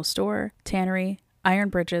a general store, tannery, iron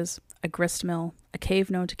bridges, a grist mill, a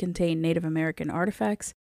cave known to contain Native American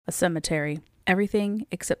artifacts, a cemetery, everything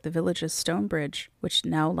except the village's stone bridge, which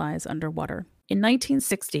now lies underwater. In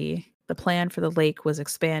 1960, the plan for the lake was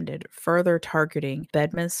expanded, further targeting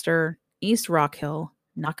Bedminster, East Rock Hill,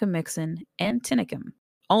 Nakamixon, and Tinicum.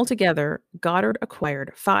 Altogether, Goddard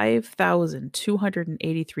acquired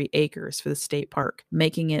 5,283 acres for the state park,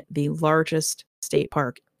 making it the largest state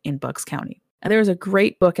park in Bucks County. And there's a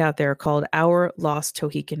great book out there called Our Lost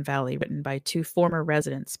Tohickon Valley, written by two former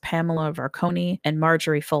residents, Pamela Varconi and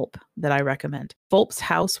Marjorie Fulp, that I recommend. Fulp's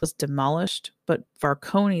house was demolished, but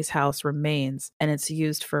Varconi's house remains, and it's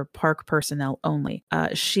used for park personnel only.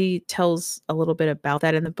 She tells a little bit about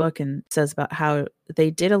that in the book and says about how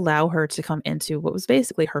they did allow her to come into what was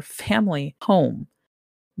basically her family home,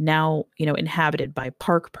 now, inhabited by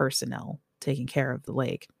park personnel taking care of the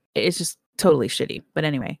lake. It's just totally shitty. But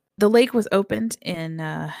anyway, the lake was opened in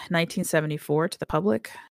 1974 to the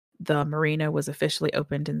public. The marina was officially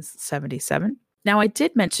opened in 77. Now, I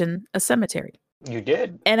did mention a cemetery. You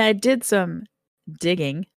did? And I did some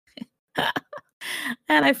digging.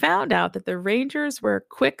 And I found out that the Rangers were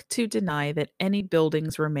quick to deny that any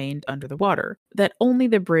buildings remained under the water, that only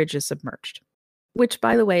the bridge is submerged. Which,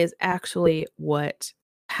 by the way, is actually what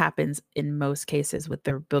happens in most cases with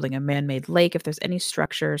they're building a man-made lake. If there's any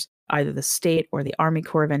structures, either the state or the Army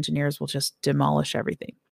Corps of Engineers will just demolish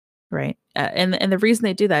everything, right? And the reason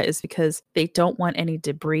they do that is because they don't want any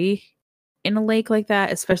debris in a lake like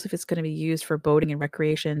that, especially if it's going to be used for boating and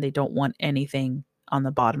recreation. They don't want anything on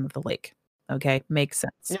the bottom of the lake. Okay, makes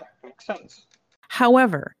sense. Yeah, makes sense.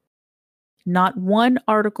 However, not one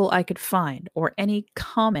article I could find or any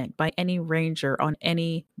comment by any ranger on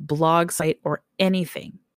any blog site or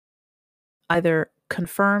anything either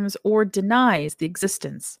confirms or denies the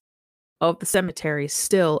existence of the cemetery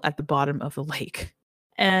still at the bottom of the lake.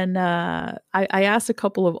 And I asked a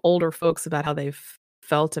couple of older folks about how they've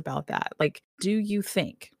felt about that. Like, do you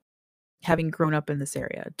think, having grown up in this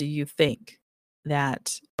area, do you think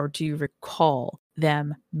that, or do you recall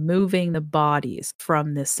them moving the bodies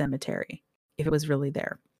from this cemetery if it was really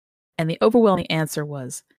there? And the overwhelming answer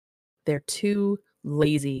was they're too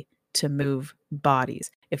lazy to move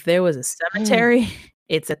bodies. If there was a cemetery,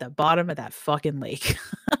 it's at the bottom of that fucking lake.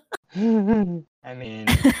 I mean,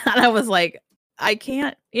 And I was like, I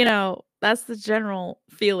can't, that's the general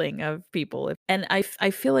feeling of people. And I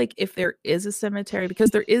feel like if there is a cemetery,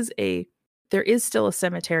 because there is still a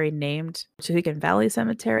cemetery named Tohickon Valley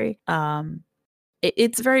Cemetery.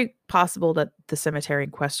 It's very possible that the cemetery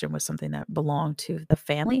in question was something that belonged to the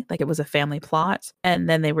family, like it was a family plot. And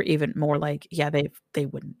then they were even more like, yeah, they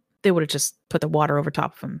wouldn't. They would have just put the water over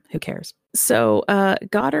top of them. Who cares? So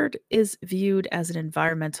Goddard is viewed as an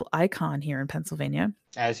environmental icon here in Pennsylvania.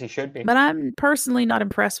 as he should be. But I'm personally not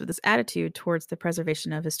impressed with this attitude towards the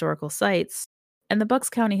preservation of historical sites. And the Bucks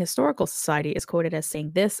County Historical Society is quoted as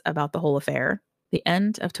saying this about the whole affair: "The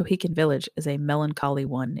end of Tohickon Village is a melancholy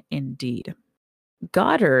one indeed."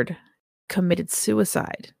 Goddard committed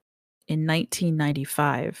suicide in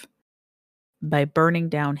 1995 by burning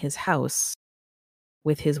down his house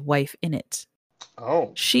with his wife in it.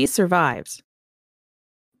 Oh, She survived,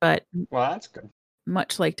 but well, that's good.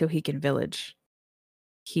 much like Tohickon Village,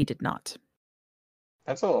 he did not.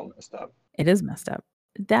 That's a little messed up. It is messed up.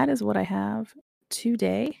 That is what I have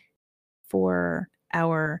today for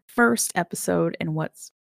our first episode and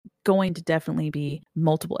what's going to definitely be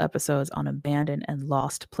multiple episodes on abandoned and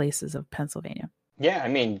lost places of Pennsylvania. Yeah, I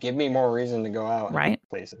mean, give me more reason to go out and Right.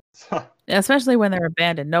 places. Especially when they're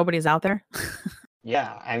abandoned. Nobody's out there.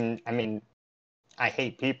 Yeah, I mean, I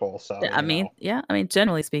hate people, so I you know. mean,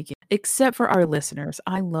 generally speaking, except for our listeners.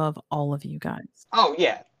 I love all of you guys. Oh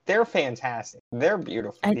yeah, they're fantastic. They're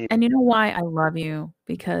beautiful people. And you know why I love you?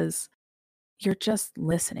 Because you're just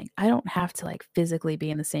listening. I don't have to like physically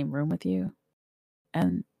be in the same room with you.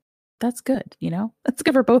 And that's good, you know? That's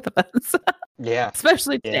good for both of us. Yeah.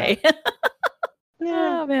 Especially Yeah. today.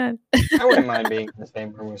 Oh man. I wouldn't mind being in the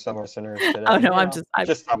same room with some of our listeners today. Oh no, you I'm know,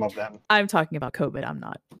 just some of them. I'm talking about COVID. I'm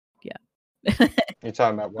not. Yeah. You're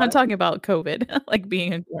talking about what? I'm talking about COVID, like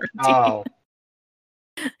being in quarantine. Oh,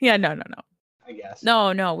 Yeah, no. I guess.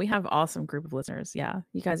 No, we have awesome group of listeners. Yeah.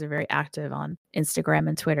 You guys are very active on Instagram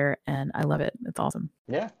and Twitter, and I love it. It's awesome.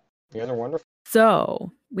 Yeah, you guys are wonderful.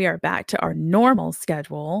 So we are back to our normal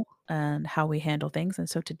schedule and how we handle things. And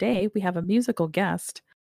so today we have a musical guest.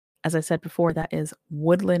 As I said before, that is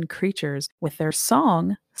Woodland Creatures with their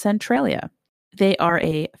song Centralia. They are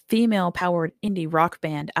a female-powered indie rock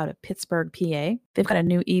band out of Pittsburgh, PA. They've got a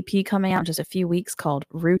new EP coming out in just a few weeks called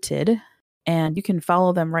Rooted. And you can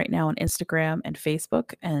follow them right now on Instagram and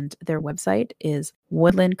Facebook. And their website is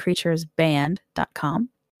woodlandcreaturesband.com.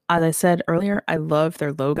 As I said earlier, I love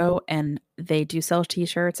their logo, and they do sell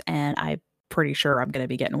t-shirts, and I'm pretty sure I'm going to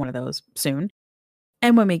be getting one of those soon.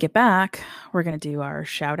 And when we get back, we're going to do our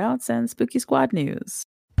shout outs and Spooky Squad news.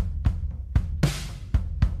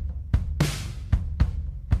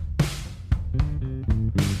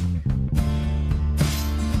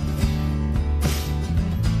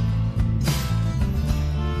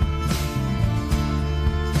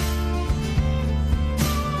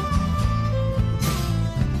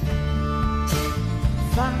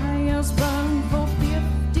 Fires burn for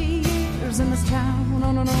 50 years in this town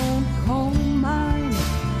on an old coal mine.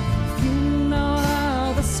 You know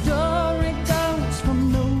how the story goes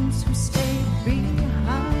from those who stayed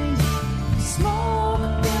behind. Smoke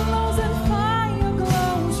billows and fire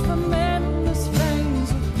glows from endless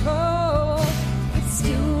flames of coal. It's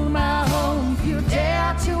still my home if you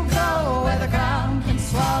dare to go where the ground can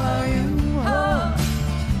swallow you whole.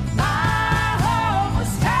 My home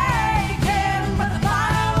was taken, but the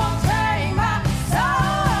fire won't take my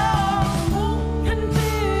soul. Moon can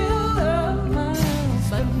fill the miles,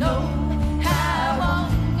 but no, I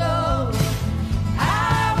won't go.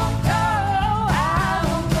 I won't go. I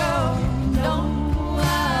won't go. No,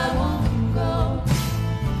 I won't go.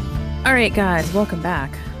 All right, guys, welcome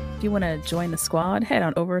back. If you want to join the squad, head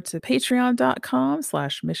on over to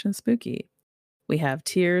patreon.com/Mission Spooky. We have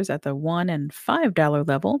tiers at the $1 and $5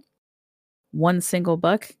 level. One single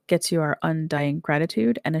buck gets you our undying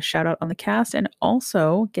gratitude and a shout out on the cast, and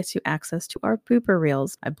also gets you access to our pooper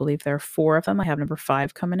reels. I believe there are 4 of them. I have number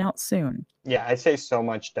 5 coming out soon. Yeah, I say so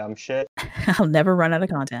much dumb shit. I'll never run out of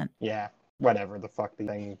content. Yeah, whatever the fuck these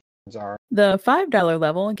things are. The $5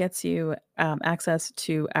 level gets you access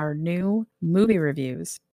to our new movie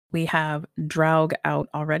reviews. We have Draug out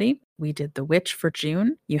already. We did The Witch for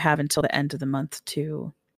June. You have until the end of the month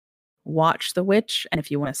to watch The Witch, and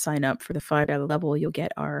if you want to sign up for the $5 level, you'll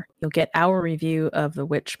get our review of The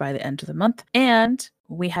Witch by the end of the month. And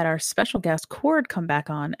we had our special guest Cord come back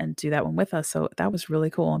on and do that one with us, so that was really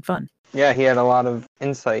cool and fun. Yeah, he had a lot of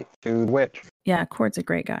insight to The Witch. Yeah, Cord's a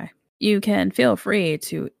great guy. You can feel free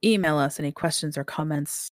to email us any questions or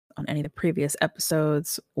comments on any of the previous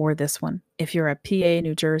episodes or this one. If you're a PA,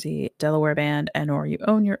 New Jersey, Delaware band, and or you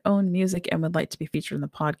own your own music and would like to be featured in the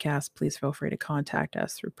podcast, please feel free to contact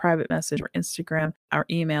us through private message or Instagram. Our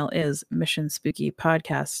email is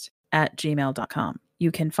missionspookypodcast@gmail.com.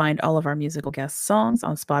 You can find all of our musical guest songs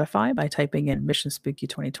on Spotify by typing in Mission Spooky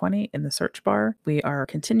 2020 in the search bar. We are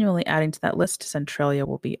continually adding to that list. Centralia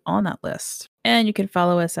will be on that list. And you can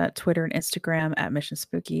follow us at Twitter and Instagram at Mission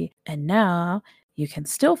Spooky. And now you can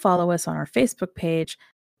still follow us on our Facebook page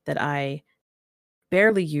that I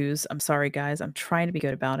barely use. I'm sorry, guys. I'm trying to be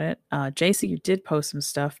good about it. JC, you did post some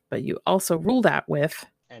stuff, but you also ruled that with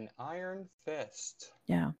an iron fist.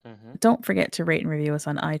 Yeah. Don't forget to rate and review us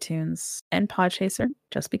on iTunes and Podchaser.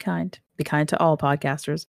 Just be kind. Be kind to all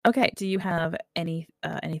podcasters. Okay. Do you have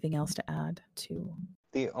anything else to add to?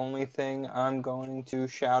 The only thing I'm going to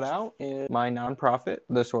shout out is my nonprofit,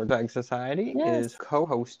 the Swordbag Society, is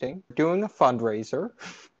co-hosting, doing a fundraiser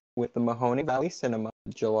with the Mahoney Valley Cinema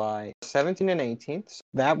July 17th and 18th.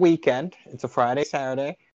 That weekend, it's a Friday,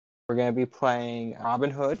 Saturday, we're going to be playing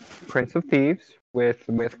Robin Hood, Prince of Thieves, with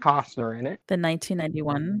Costner in it. The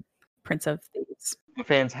 1991 Prince of Thieves.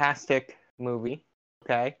 Fantastic movie,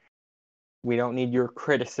 okay? We don't need your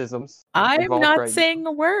criticisms. I'm not saying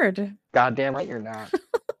a word. Goddamn right you're not.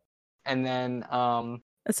 And then a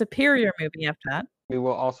superior movie after that. We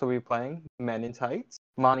will also be playing Men in Tights,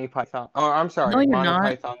 Monty Python. Oh, I'm sorry, No, you're Monty not.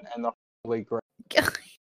 Python and the Holy Grail.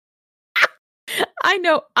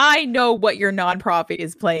 I know what your nonprofit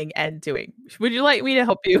is playing and doing. Would you like me to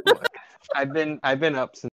help you? I've been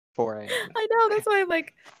up since 4 a.m. I know, that's why I'm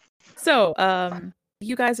like. So,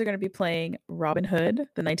 you guys are going to be playing Robin Hood,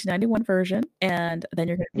 the 1991 version, and then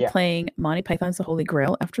you're going to be playing Monty Python's The Holy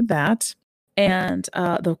Grail after that. And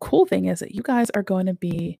the cool thing is that you guys are going to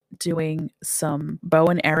be doing some bow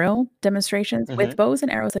and arrow demonstrations with bows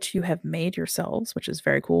and arrows that you have made yourselves, which is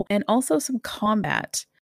very cool, and also some combat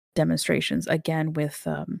demonstrations, again with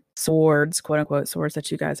swords, quote unquote swords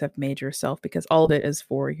that you guys have made yourself, because all of it is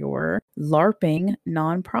for your LARPing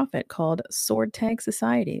nonprofit called Sword Tag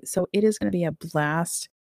Society. So it is going to be a blast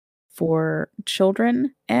for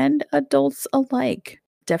children and adults alike.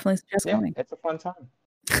 Definitely suggest going. It's a fun time.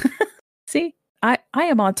 See, I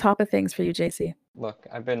am on top of things for you, JC. Look,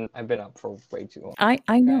 I've been up for way too long.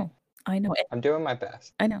 I know. I'm doing my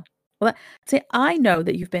best. I know. Well, see, I know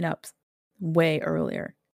that you've been up way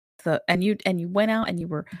earlier. And you went out and you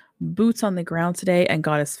were boots on the ground today and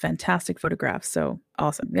got us fantastic photographs. So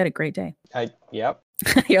awesome. You had a great day. Yep.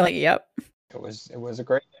 You're like, yep. It was a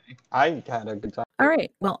great day. I had a good time. All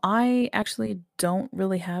right. Well, I actually don't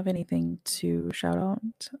really have anything to shout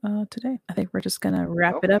out today. I think we're just gonna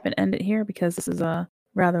wrap it up and end it here because this is a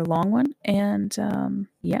rather long one. And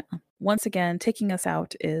yeah. Once again, taking us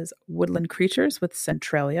out is Woodland Creatures with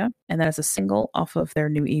Centralia, and that is a single off of their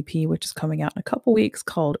new EP, which is coming out in a couple weeks,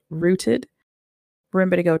 called Rooted.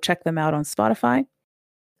 Remember to go check them out on Spotify.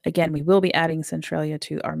 Again, we will be adding Centralia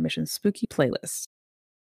to our Mission Spooky playlist.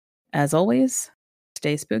 As always,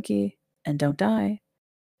 stay spooky and don't die.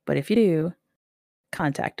 But if you do,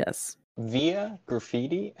 contact us via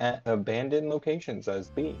graffiti at abandoned locations as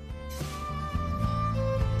B.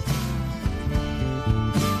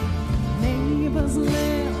 Neighbors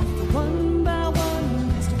live